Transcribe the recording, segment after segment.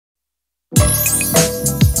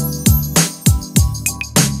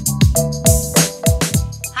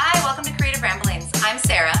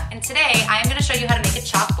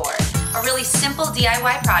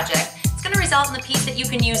DIY project, it's going to result in a piece that you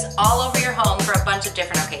can use all over your home for a bunch of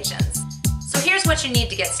different occasions. So here's what you need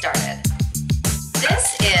to get started.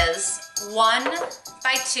 This is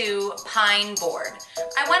 1x2 pine board.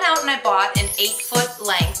 I went out and I bought an 8-foot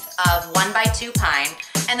length of 1x2 pine,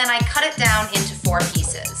 and then I cut it down into 4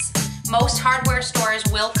 pieces. Most hardware stores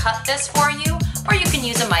will cut this for you, or you can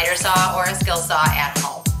use a miter saw or a skill saw at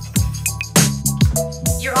home.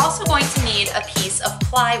 You're also going to need a piece of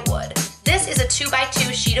plywood. This is a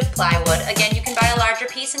 2x2 sheet of plywood. Again, you can buy a larger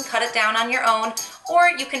piece and cut it down on your own,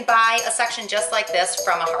 or you can buy a section just like this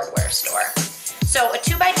from a hardware store. So a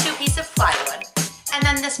 2x2 piece of plywood. And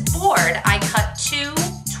then this board, I cut 2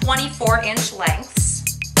 24-inch lengths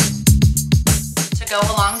to go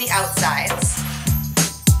along the outsides.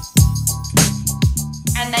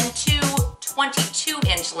 And then 2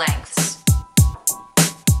 22-inch lengths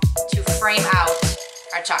to frame out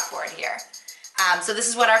our chalkboard here. So this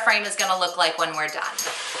is what our frame is going to look like when we're done.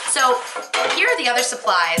 So here are the other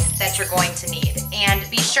supplies that you're going to need. And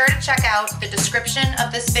be sure to check out the description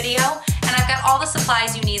of this video, and I've got all the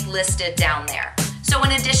supplies you need listed down there. So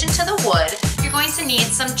in addition to the wood, you're going to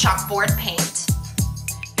need some chalkboard paint.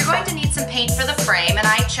 You're going to need some paint for the frame, and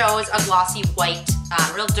I chose a glossy white,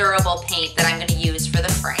 real durable paint that I'm going to use for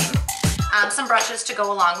the frame. Some brushes to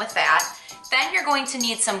go along with that. Then you're going to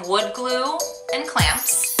need some wood glue and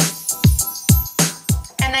clamps.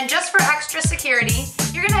 And then just for extra security,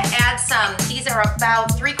 you're gonna add some, these are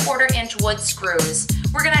about 3/4 inch wood screws.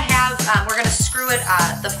 We're gonna screw it,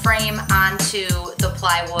 the frame onto the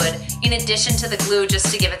plywood in addition to the glue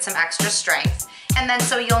just to give it some extra strength. And then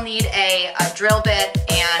so you'll need a drill bit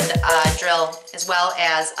and a drill as well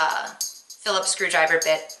as a Phillips screwdriver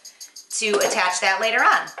bit to attach that later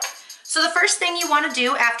on. So the first thing you wanna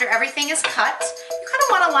do after everything is cut, you kinda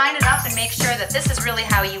wanna line it up and make sure that this is really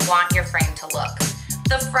how you want your frame to look.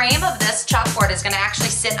 The frame of this chalkboard is going to actually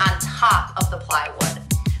sit on top of the plywood.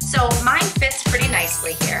 So mine fits pretty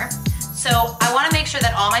nicely here. So I want to make sure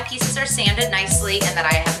that all my pieces are sanded nicely and that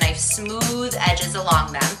I have nice smooth edges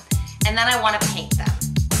along them. And then I want to paint them.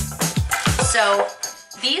 So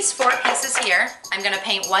these 4 pieces here, I'm going to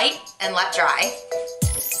paint white and let dry.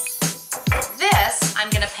 This I'm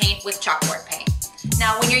going to paint with chalkboard paint.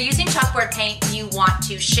 Now when you're using chalkboard paint, you want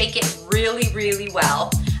to shake it really, really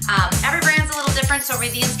well. Every brand's a little different, so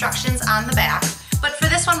read the instructions on the back. But for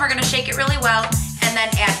this one, we're gonna shake it really well and then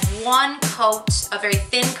add 1 coat, a very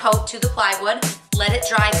thin coat to the plywood, let it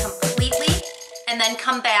dry completely, and then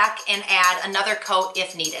come back and add another coat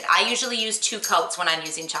if needed. I usually use 2 coats when I'm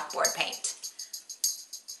using chalkboard paint.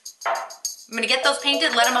 I'm gonna get those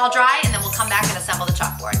painted, let them all dry, and then we'll come back and assemble the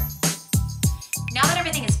chalkboard. Now that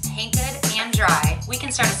everything is painted and dry, we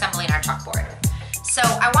can start assembling our chalkboard. So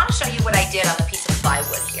I want to show you what I did on the piece of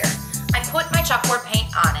plywood here. I put my chalkboard paint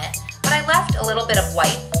on it, but I left a little bit of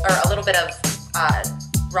white, or a little bit of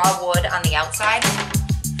raw wood on the outside.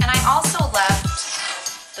 And I also left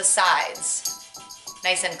the sides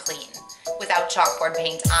nice and clean without chalkboard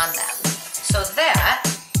paint on them. So that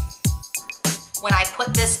when I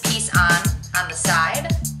put this piece on the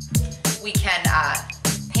side, we can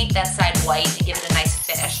paint that side white and give it a nice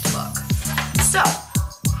finished look. So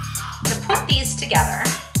to put these together,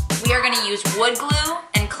 we are going to use wood glue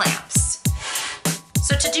and clamps.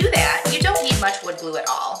 So to do that, you don't need much wood glue at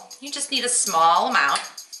all. You just need a small amount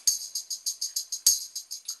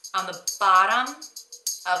on the bottom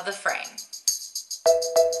of the frame.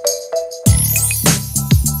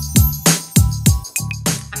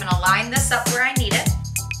 I'm going to line this up where I need it.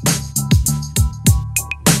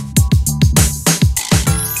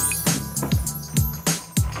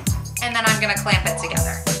 And then I'm going to clamp it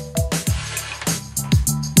together.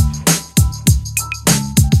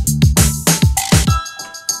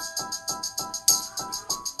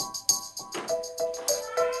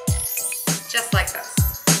 Just like this.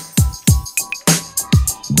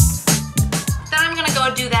 Then I'm going to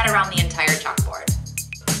go do that around the entire chalkboard.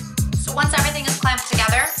 So once everything is clamped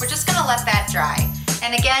together, we're just going to let that dry.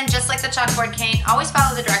 And again, just like the chalkboard paint, always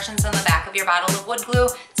follow the directions on the back of your bottle of wood glue.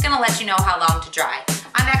 It's going to let you know how long to dry.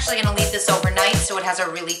 I'm actually going to leave this overnight so it has a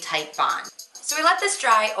really tight bond. So we let this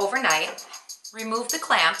dry overnight, remove the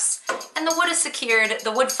clamps, and the wood is secured,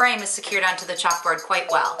 the wood frame is secured onto the chalkboard quite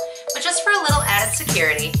well. But just for a little added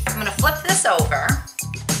security, I'm going to flip this over,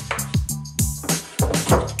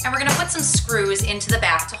 and we're going to put some screws into the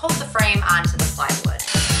back to hold the frame onto the plywood.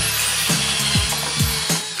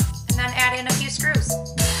 And then add in a few screws.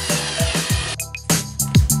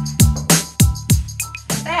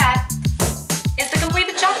 That is the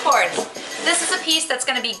completed chalkboard. This is a piece that's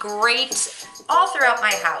going to be great all throughout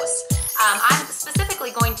my house. I'm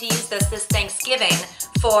specifically going to use this Thanksgiving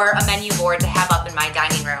for a menu board to have up in my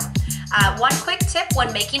dining room. One quick tip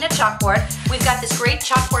when making a chalkboard, we've got this great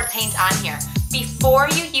chalkboard paint on here. Before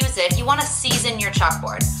you use it, you want to season your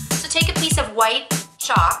chalkboard. So take a piece of white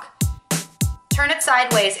chalk, turn it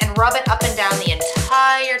sideways, and rub it up and down the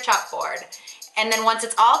entire chalkboard. And then once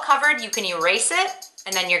it's all covered, you can erase it,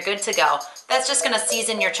 and then you're good to go. That's just gonna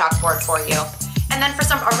season your chalkboard for you. And then for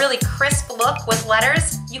a really crisp look with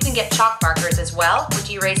letters, you can get chalk markers as well,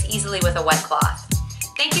 which erase easily with a wet cloth.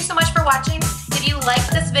 Thank you so much for watching. If you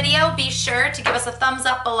liked this video, be sure to give us a thumbs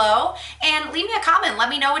up below and leave me a comment. Let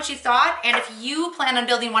me know what you thought. And if you plan on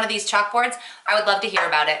building one of these chalkboards, I would love to hear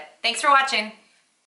about it. Thanks for watching.